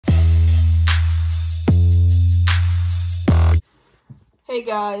Hey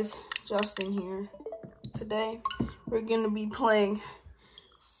guys, Justin here. Today, we're going to be playing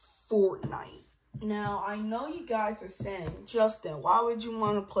Fortnite. Now, I know you guys are saying, Justin, why would you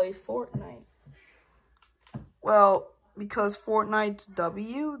want to play Fortnite? Well, because Fortnite's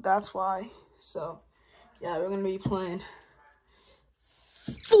W, that's why. So, yeah, we're going to be playing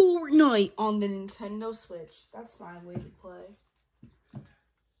Fortnite on the Nintendo Switch. That's my way to play.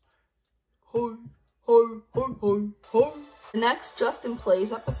 Hi, hi, hi, hi, hi. The next Justin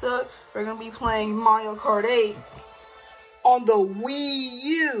Plays episode, we're going to be playing Mario Kart 8 on the Wii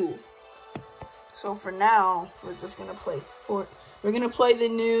U. So for now, we're just going to play we're going to play the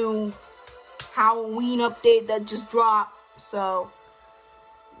new Halloween update that just dropped. So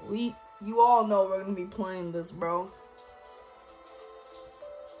you all know we're going to be playing this, bro.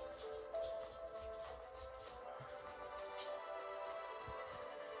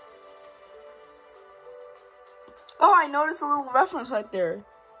 Oh, I noticed a little reference right there.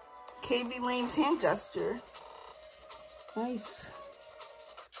 KB Lame's hand gesture. Nice.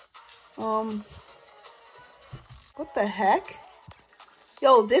 What the heck?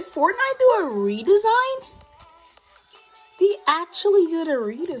 Yo, did Fortnite do a redesign? They actually did a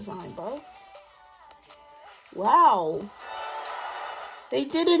redesign, bro. Wow. They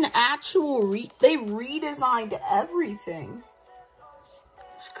did an actual they redesigned everything.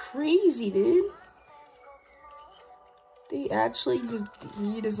 It's crazy, dude. They actually just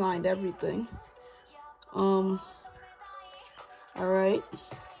redesigned everything. Alright.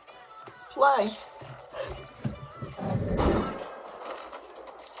 Let's play.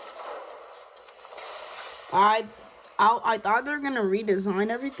 I thought they were gonna redesign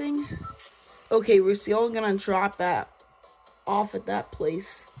everything. Okay, we're still gonna drop that off at that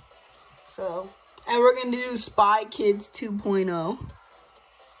place. So, and we're gonna do Spy Kids 2.0.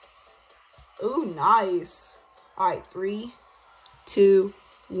 Ooh, nice. Alright, 3, 2,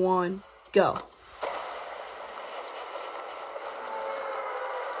 1, go.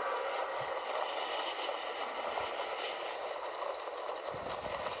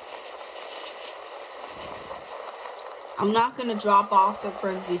 I'm not gonna drop off to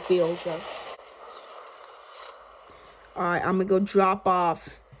Frenzy Field, so. Alright, I'm gonna go drop off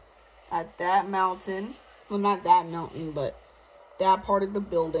at that mountain. Well, not that mountain, but that part of the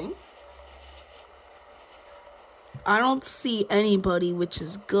building. I don't see anybody, which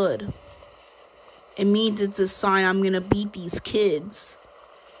is good. It means it's a sign I'm gonna beat these kids.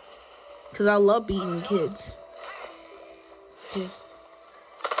 Because I love beating kids. Okay.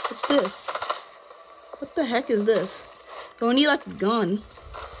 What's this? What the heck is this? Do I need like a gun?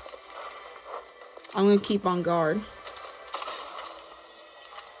 I'm gonna keep on guard.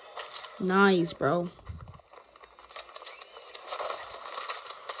 Nice, bro.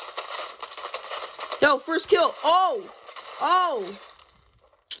 Yo, first kill. Oh.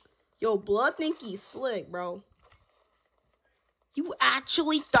 Yo, Blood think he's slick, bro. You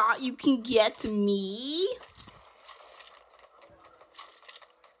actually thought you can get to me?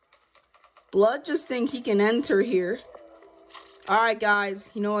 Blood just think he can enter here. Alright, guys.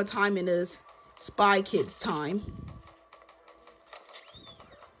 You know what time it is. Spy Kids time.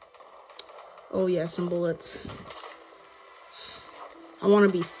 Oh, yeah, some bullets. I want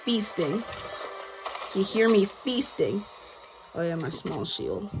to be feasting. You hear me feasting? Oh, yeah, my small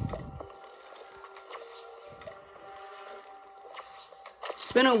shield.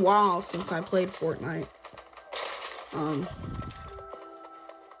 It's been a while since I played Fortnite.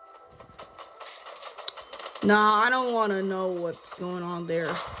 Nah, I don't want to know what's going on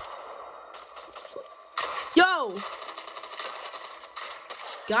there. Yo!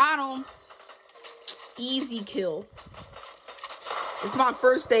 Got him. Easy kill. It's my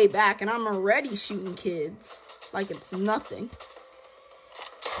first day back, and I'm already shooting kids. Like it's nothing.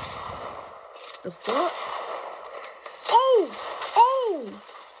 The fuck? Oh!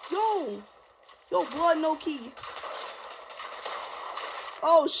 Yo, Blood, no key.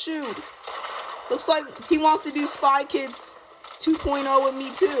 Oh, shoot. Looks like he wants to do Spy Kids 2.0 with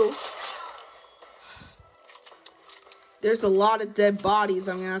me, too. There's a lot of dead bodies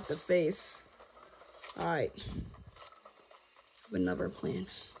I'm gonna have to face. Alright. I have another plan.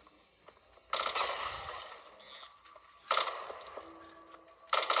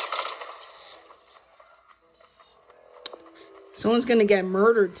 Someone's gonna get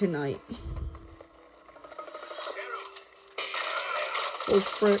murdered tonight. Oh,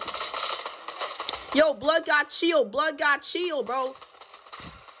 frick. Yo, Blood got shield. Blood got shield, bro.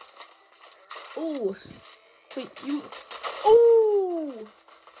 Ooh. Wait, you... Ooh!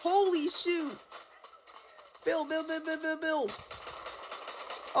 Holy shoot. Build.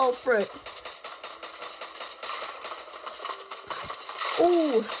 Oh, frick.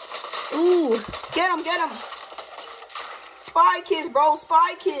 Ooh. Ooh. Get him, get him. Spy Kids, bro.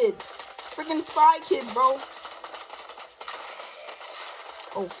 Spy Kids. Freaking Spy Kids, bro.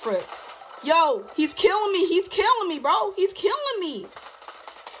 Oh, frick. Yo, he's killing me. He's killing me, bro. He's killing me.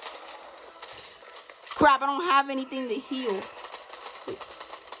 Crap, I don't have anything to heal.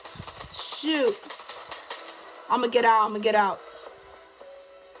 Shoot. I'm gonna get out. I'm gonna get out.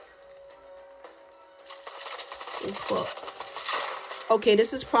 Oh, fuck. Okay,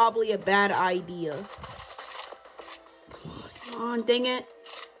 this is probably a bad idea. Come on, dang it.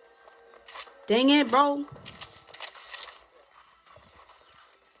 Dang it, bro.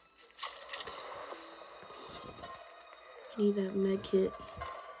 I need that med kit.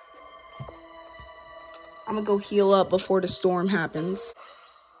 I'm gonna go heal up before the storm happens.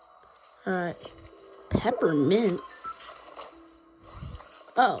 Alright. Peppermint?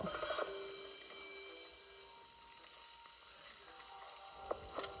 Oh.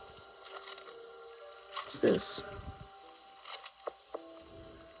 What's this?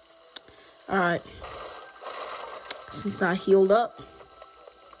 Alright. Since I healed up,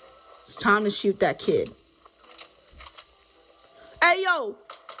 it's time to shoot that kid. Hey, yo!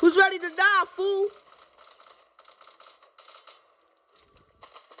 Who's ready to die, fool?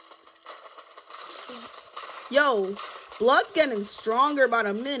 Yo, blood's getting stronger by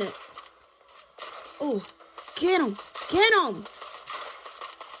the minute. Oh, get him! Get him!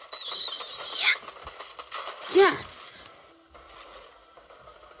 Yes! Yes!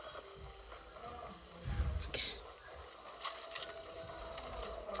 Okay.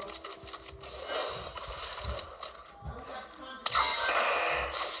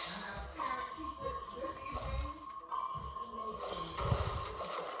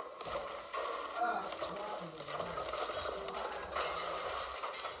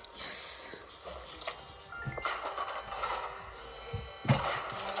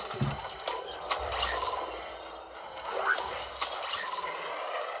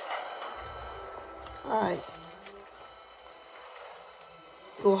 Alright.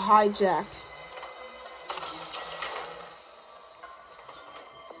 Go hijack.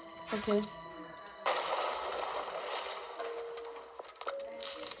 Okay.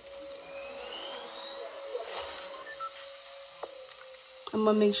 I'm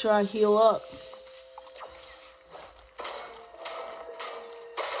gonna make sure I heal up.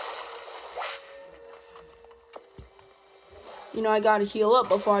 You know, I gotta heal up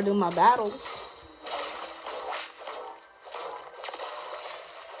before I do my battles.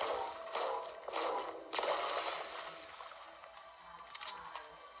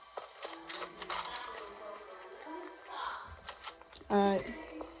 Alright.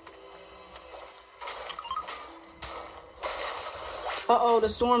 Uh-oh, the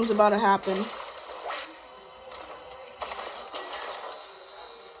storm's about to happen.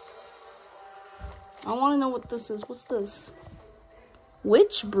 I want to know what this is. What's this?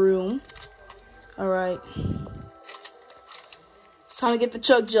 Witch broom. Alright. It's time to get the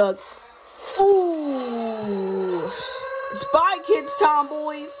chug jug. Ooh. It's Spy Kids time,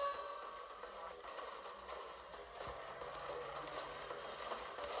 boys.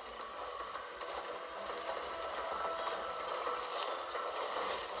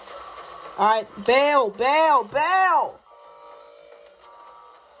 Alright, bail, bail, bail.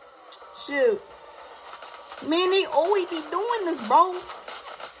 Shoot. Man, they always be doing this, bro.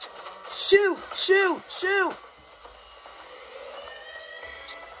 Shoot, shoot, shoot.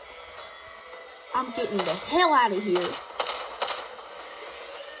 I'm getting the hell out of here.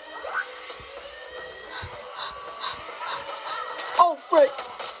 Oh, frick.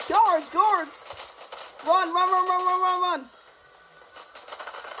 Guards, guards. Run, run, run, run, run, run, run.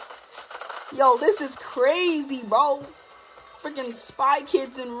 Yo, this is crazy, bro. Freaking Spy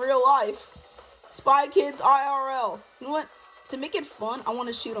Kids in real life. Spy Kids IRL. You know what? To make it fun, I want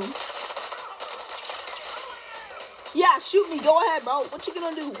to shoot them. Yeah, shoot me. Go ahead, bro. What you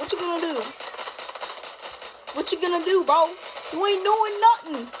gonna do? What you gonna do? What you gonna do, bro? You ain't doing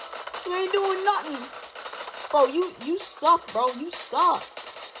nothing. You ain't doing nothing. Bro, you suck, bro. You suck.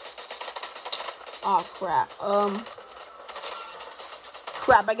 Oh, crap.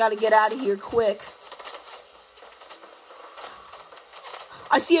 Crap, I gotta get out of here quick.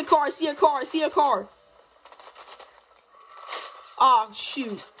 I see a car, I see a car, I see a car. Ah,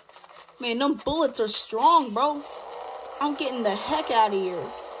 shoot. Man, them bullets are strong, bro. I'm getting the heck out of here.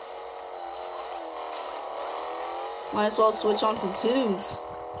 Might as well switch on some tunes.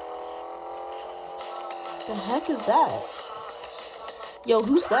 The heck is that? Yo,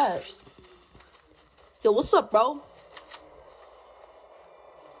 who's that? Yo, what's up, bro?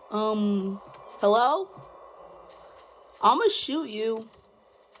 Hello? I'ma shoot you.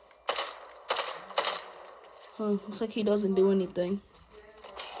 Huh, looks like he doesn't do anything.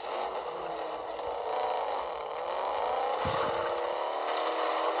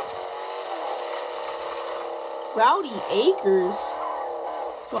 Rowdy Acres.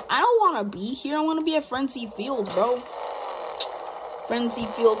 Well, I don't want to be here. I want to be at Frenzy Field, bro. Frenzy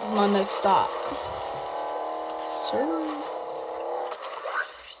Fields is my next stop. Sir.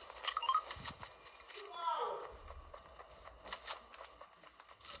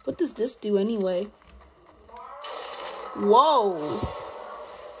 What does this do anyway? Whoa.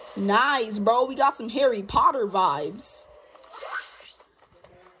 Nice, bro. We got some Harry Potter vibes.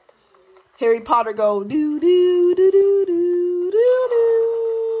 Harry Potter go do do do do do do do.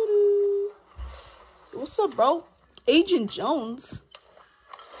 What's up, bro? Agent Jones.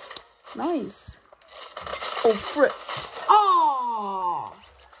 Nice. Oh, frick. Aww.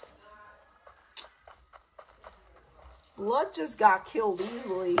 Blood just got killed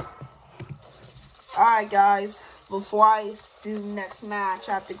easily. Alright, guys. Before I do next match,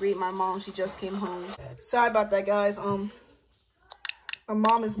 I have to greet my mom. She just came home. Sorry about that, guys. My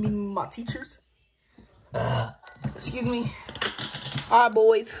mom is meeting my teachers. Excuse me. Alright,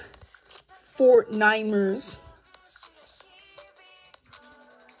 boys. Fortniters.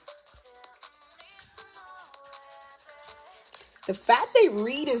 The fact they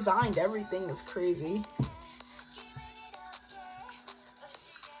redesigned everything is crazy.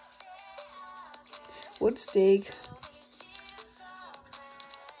 What steak?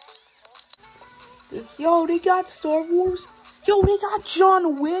 Yo, they got Star Wars. Yo, they got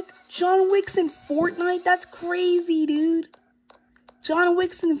John Wick. John Wick's in Fortnite. That's crazy, dude. John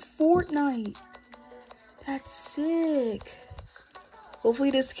Wick's in Fortnite. That's sick.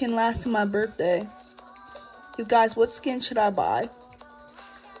 Hopefully this can last to my birthday. You guys, what skin should I buy?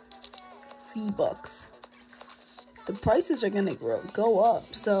 V-Bucks. The prices are gonna go up,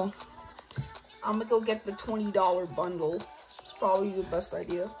 so I'm gonna go get the $20 bundle. It's probably the best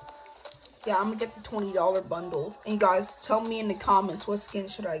idea. Yeah, I'm gonna get the $20 bundle. And guys, tell me in the comments what skin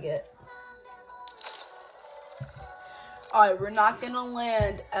should I get. Alright, we're not gonna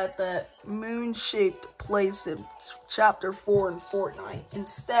land at the moon-shaped place in Chapter 4 in Fortnite.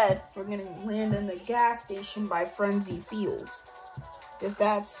 Instead, we're gonna land in the gas station by Frenzy Fields. Because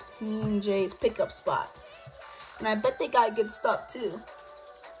that's me and Jay's pickup spot. And I bet they got good stuff too.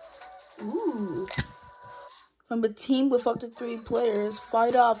 Ooh. From a team with up to 3 players,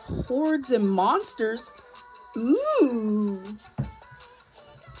 fight off hordes and monsters. Ooh.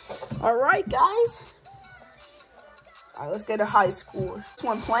 Alright, guys. Alright, let's get a high score. This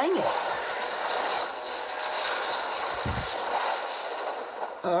one playing it.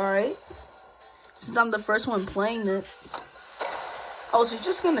 Alright. Since I'm the first one playing it. Oh, so you're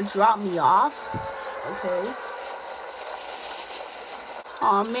just gonna drop me off? Okay.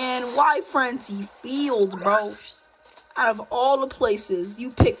 Aw, man, why Frenzy Fields, bro? Out of all the places,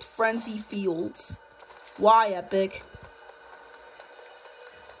 you picked Frenzy Fields. Why, Epic?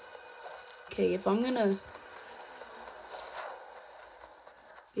 Okay, if I'm gonna...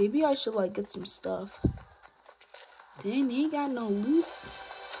 Maybe I should, like, get some stuff. Dang, they ain't got no loot.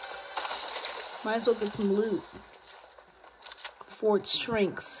 Might as well get some loot. Before it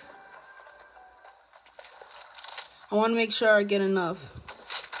shrinks. I want to make sure I get enough.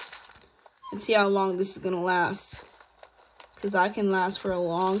 And see how long this is going to last. Because I can last for a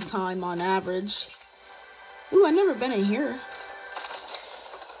long time on average. Ooh, I've never been in here.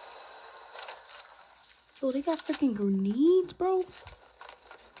 Yo, they got freaking grenades, bro.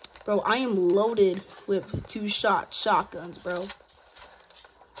 Bro, I am loaded with 2-shot shotguns, bro.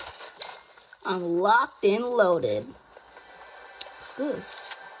 I'm locked and loaded. What's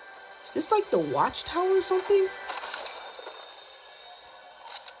this? Is this like the watchtower or something?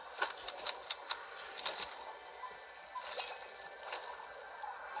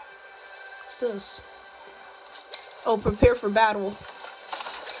 What's this? Oh, prepare for battle.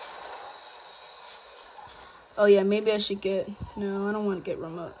 Oh yeah, maybe I should get... No, I don't want to get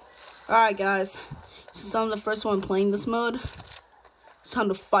remote. Alright, guys. Since I'm the first one playing this mode, it's time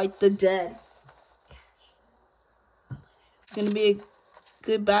to fight the dead. It's gonna be a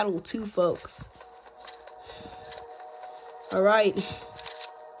good battle too, folks. Alright.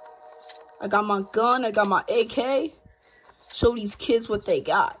 I got my gun, I got my AK. Show these kids what they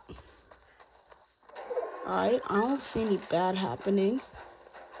got. Alright, I don't see any bad happening.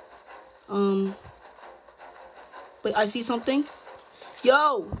 Wait, I see something.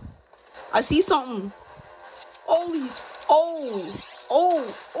 Yo! I see something. Holy, oh,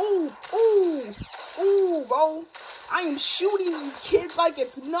 bro. I am shooting these kids like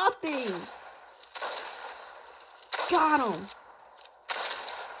it's nothing. Got him.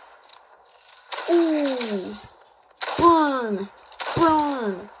 Ooh. Run.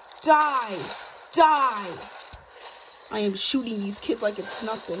 Run. Die. Die. I am shooting these kids like it's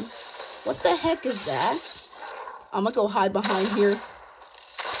nothing. What the heck is that? I'm gonna go hide behind here.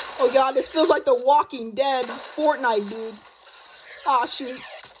 Oh god, this feels like The Walking Dead Fortnite, dude. Ah, shoot.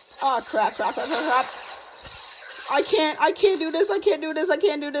 Ah, crap. I can't do this. I can't do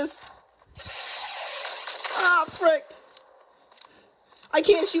this. Ah, frick. I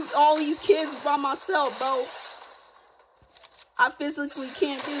can't shoot all these kids by myself, bro. I physically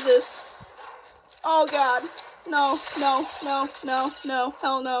can't do this. Oh god. No.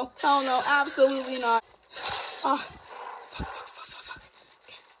 Hell no. Absolutely not. Ah. Fuck.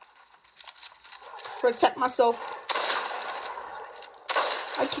 Okay. Protect myself.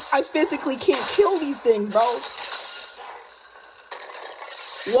 I physically can't kill these things, bro.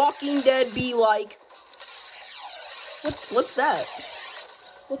 Walking Dead be like. What's that?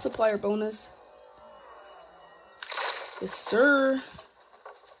 Multiplier bonus. Yes, sir.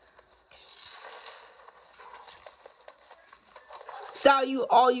 Is that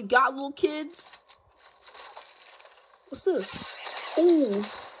all you got, little kids? What's this? Ooh.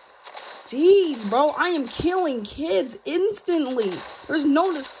 Jeez, bro. I am killing kids instantly. There's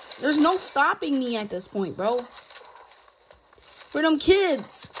no stopping me at this point, bro. Where them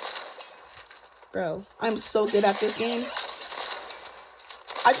kids? Bro, I'm so good at this game.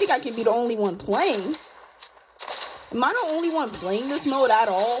 I think I can be the only one playing. Am I the only one playing this mode at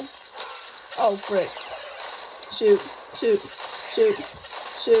all? Oh, frick. Shoot.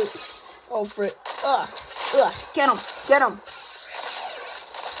 Oh, frick. Ugh. Get him.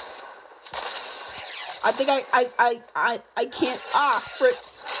 I think I can't. Ah, frick.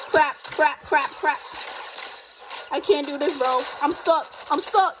 Crap. I can't do this, bro. I'm stuck.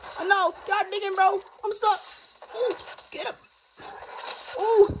 No, god dang it, bro. I'm stuck. Ooh, get him.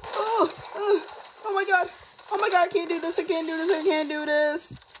 Ooh, oh my god. I can't do this.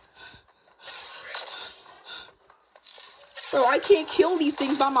 Bro, I can't kill these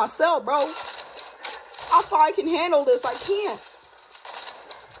things by myself, bro. I thought I can handle this. I can't.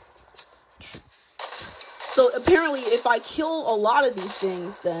 So apparently, if I kill a lot of these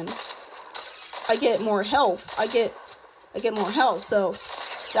things, then I get more health. I get more health. So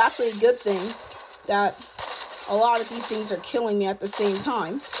it's actually a good thing that a lot of these things are killing me at the same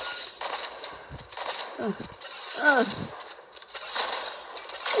time.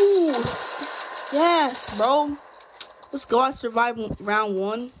 Ooh. Yes, bro. Let's go. I survived round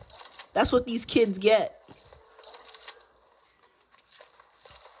 1. That's what these kids get.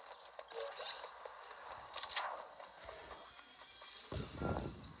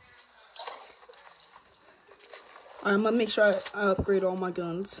 Alright, I'm gonna make sure I upgrade all my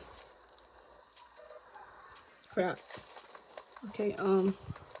guns. Crap. Okay,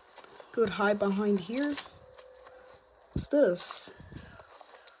 good, hide behind here. What's this?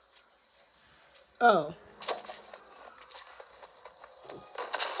 Oh,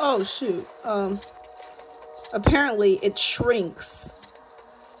 shoot. Apparently it shrinks.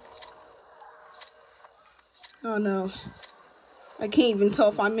 Oh, no. I can't even tell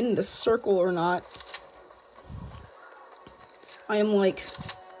if I'm in the circle or not. I am like...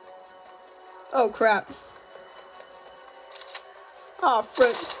 Oh, crap. Oh,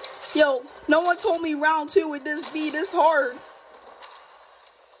 frick. Yo, no one told me round 2 would be this hard.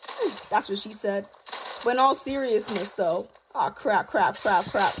 That's what she said. But in all seriousness, though. Oh, crap.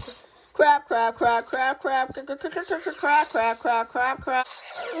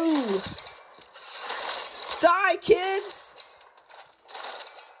 Ooh. Die, kids!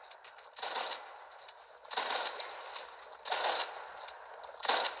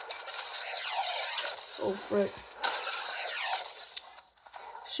 Oh, frick.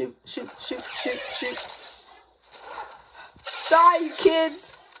 Shoot. Die, you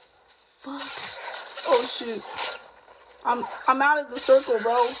kids! Fuck. Oh, shoot. I'm out of the circle,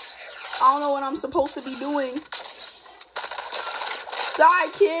 bro. I don't know what I'm supposed to be doing. Die,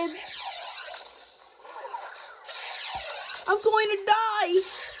 kids! I'm going to die!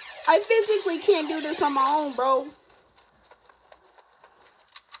 I physically can't do this on my own, bro.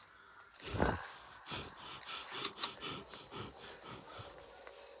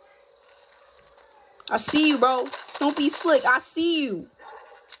 I see you, bro. Don't be slick. I see you.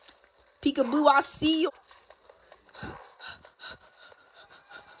 Peekaboo, I see you.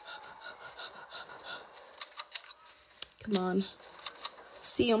 Come on.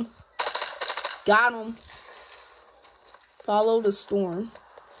 See him. Got him. Follow the storm.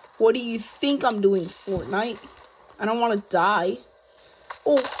 What do you think I'm doing, Fortnite? I don't want to die.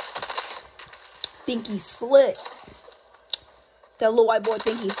 Oh. Think he's slick. That little white boy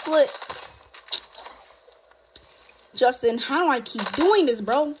think he's slick. Justin, how do I keep doing this,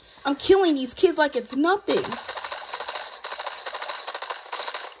 bro? I'm killing these kids like it's nothing.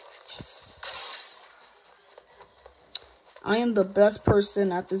 Yes. I am the best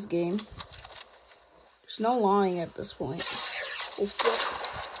person at this game. There's no lying at this point. Oh,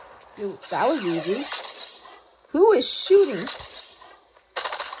 flip. Yo, that was easy. Who is shooting?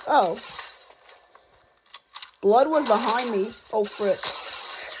 Oh. Blood was behind me. Oh, frick.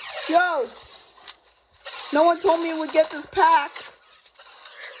 Yo! No one told me it would get this packed.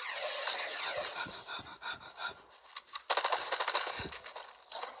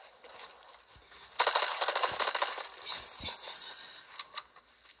 Yes.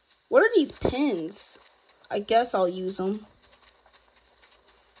 What are these pins? I guess I'll use them.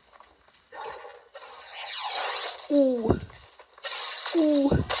 Ooh. Ooh.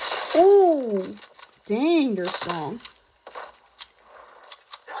 Ooh. Dang, they're strong.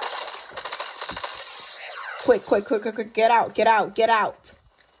 Quick. Get out.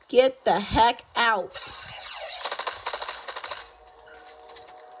 Get the heck out.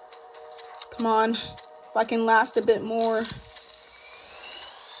 Come on. If I can last a bit more.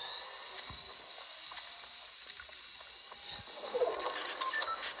 Yes.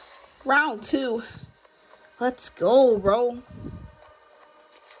 Round 2. Let's go, bro.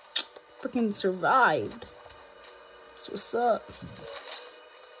 Freaking survived. That's what's up.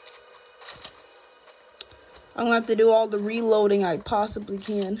 I'm gonna have to do all the reloading I possibly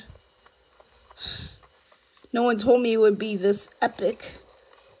can. No one told me it would be this epic.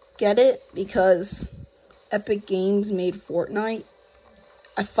 Get it? Because Epic Games made Fortnite.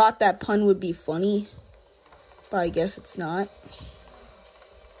 I thought that pun would be funny, but I guess it's not.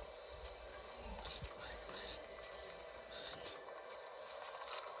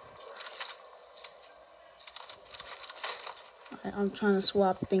 I'm trying to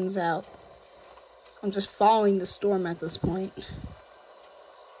swap things out. I'm just following the storm at this point.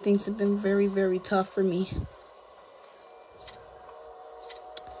 Things have been very, very tough for me.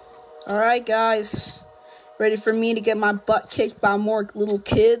 Alright, guys. Ready for me to get my butt kicked by more little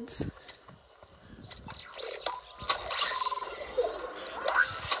kids?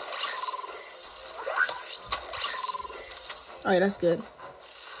 Alright, that's good.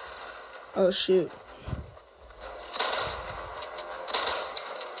 Oh, shoot.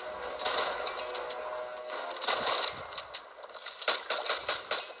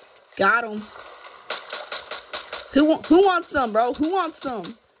 Got him. Who wants some, bro? Who wants some?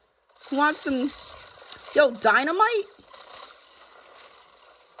 Who wants some? Yo, dynamite?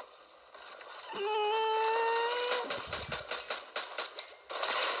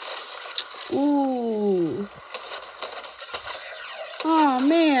 Ooh. Oh,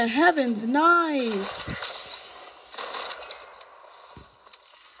 man. Heaven's nice.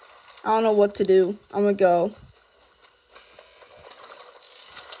 I don't know what to do. I'm gonna go.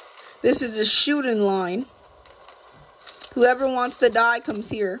 This is the shooting line. Whoever wants to die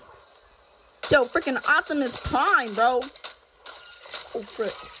comes here. Yo, freaking Optimus Prime, bro. Oh,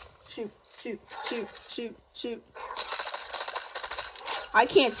 frick. Shoot. I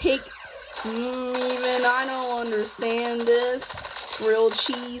can't take... Even I don't understand this. Grilled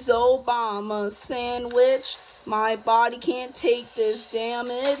cheese Obama sandwich. My body can't take this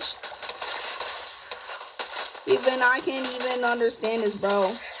damage. Even I can't even understand this,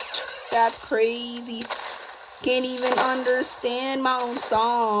 bro. That's crazy. Can't even understand my own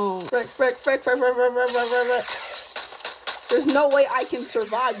song. Frick. There's no way I can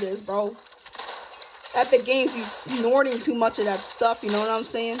survive this, bro. Epic Games be snorting too much of that stuff, you know what I'm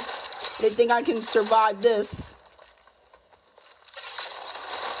saying? They think I can survive this.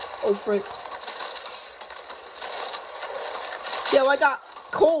 Oh, frick. Yo, I got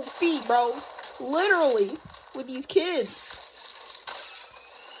cold feet, bro. Literally, with these kids.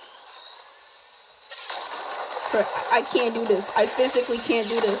 I can't do this. I physically can't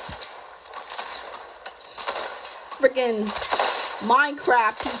do this. Freaking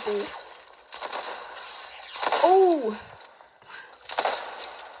Minecraft people. Oh!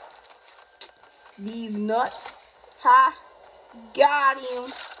 These nuts. Ha! Got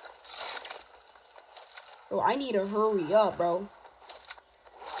him. Oh, I need to hurry up, bro.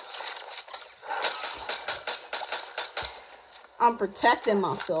 I'm protecting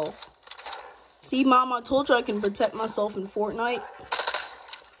myself. See, Mom, I told you I can protect myself in Fortnite.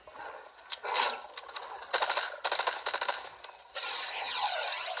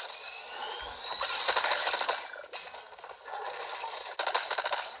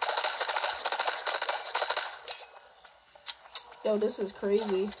 Yo, this is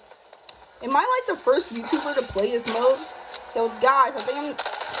crazy. Am I like the first YouTuber to play this mode? Yo, guys, I think I'm...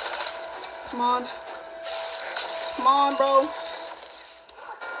 Come on. Come on, bro.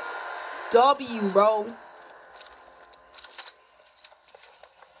 W, bro.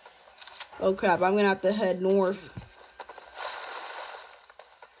 Oh, crap. I'm gonna have to head north.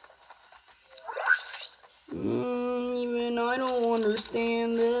 Even I don't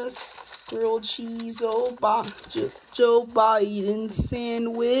understand this. Grilled cheese, Joe Biden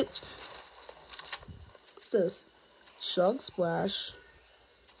sandwich. What's this? Chug Splash.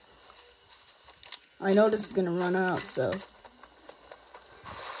 I know this is gonna run out, so.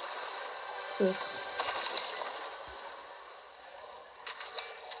 What's this?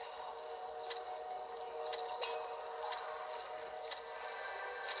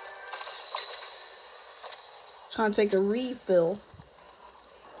 Trying to take a refill.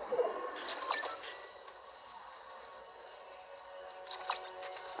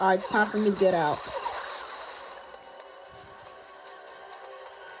 Alright, it's time for me to get out.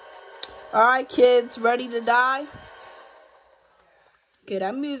 Alright, kids, ready to die? Okay,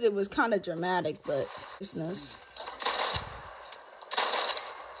 that music was kind of dramatic, but business.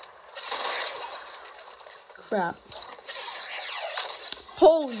 Crap.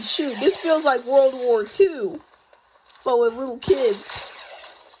 Holy shoot, this feels like World War II, but with little kids.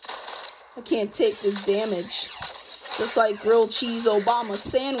 I can't take this damage. Just like grilled cheese Obama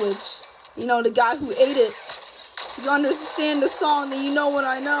sandwich. You know, the guy who ate it. If you understand the song, then you know what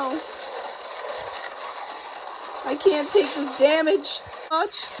I know. I can't take this damage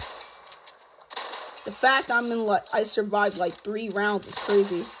much. The fact I survived like 3 rounds is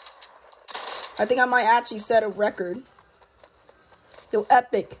crazy. I think I might actually set a record. Yo,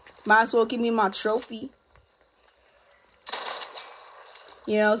 epic. Might as well give me my trophy.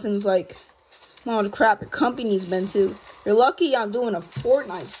 You know, since like all the crap the company's been to. You're lucky I'm doing a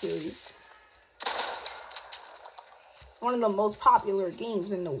Fortnite series. One of the most popular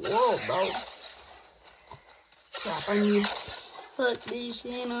games in the world, bro. Crap, I need to put this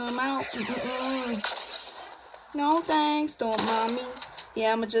in a mouth. No thanks, don't mind me.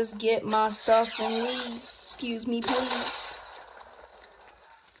 Yeah, I'ma just get my stuff and leave. Excuse me, please.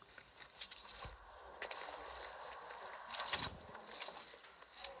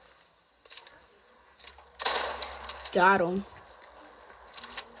 Got him.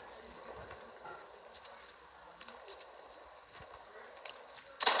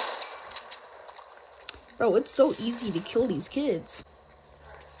 Bro, it's so easy to kill these kids.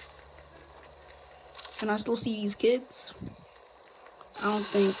 Can I still see these kids? I don't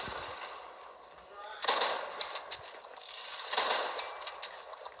think.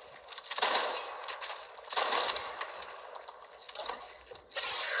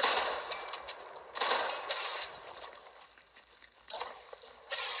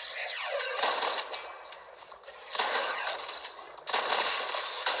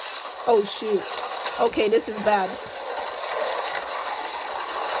 Oh, shoot. Okay, this is bad.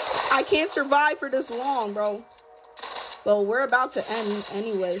 I can't survive for this long, bro. Well, we're about to end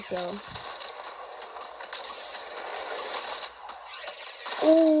anyway, so.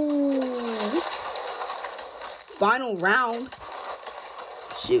 Ooh. Final round.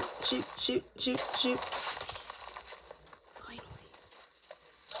 Shoot, shoot, shoot, shoot, shoot.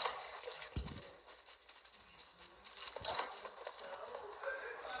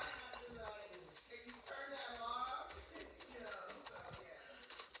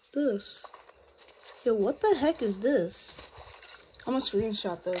 This? Yo, what the heck is this? I'm gonna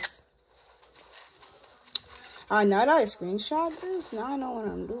screenshot this. Alright, now that I screenshot this, now I know what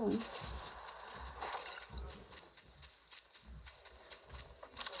I'm doing.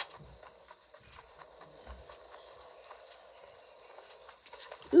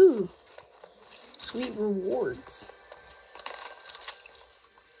 Ooh, sweet rewards.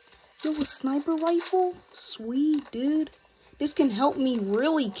 Yo, a sniper rifle? Sweet, dude. This can help me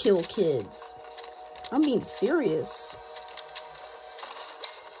really kill kids. I'm being serious.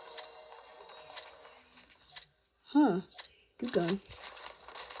 Huh. Good gun.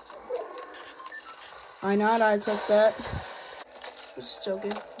 I know I took that. I'm just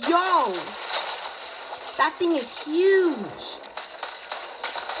joking. Yo! That thing is huge!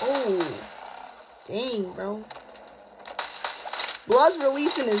 Oh. Dang, bro. Blood's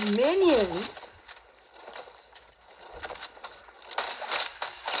releasing his minions.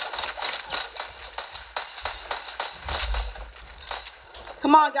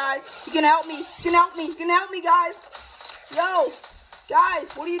 Come on, guys. You can help me. You can help me. You can help me, guys. Yo.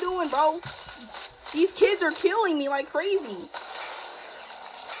 Guys, what are you doing, bro? These kids are killing me like crazy.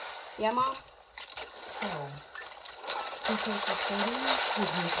 Yeah, Mom? So, because the study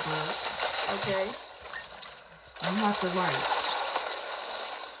is Okay. You have to write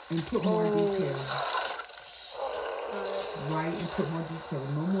and put more detail. Write and put more detail.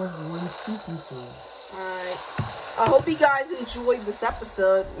 No more than one sentences. Alright. I hope you guys enjoyed this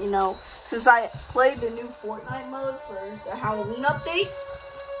episode. You know, since I played the new Fortnite mode for the Halloween update.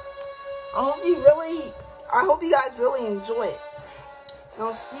 I hope you guys really enjoy it. And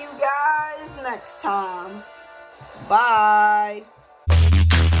I'll see you guys next time. Bye.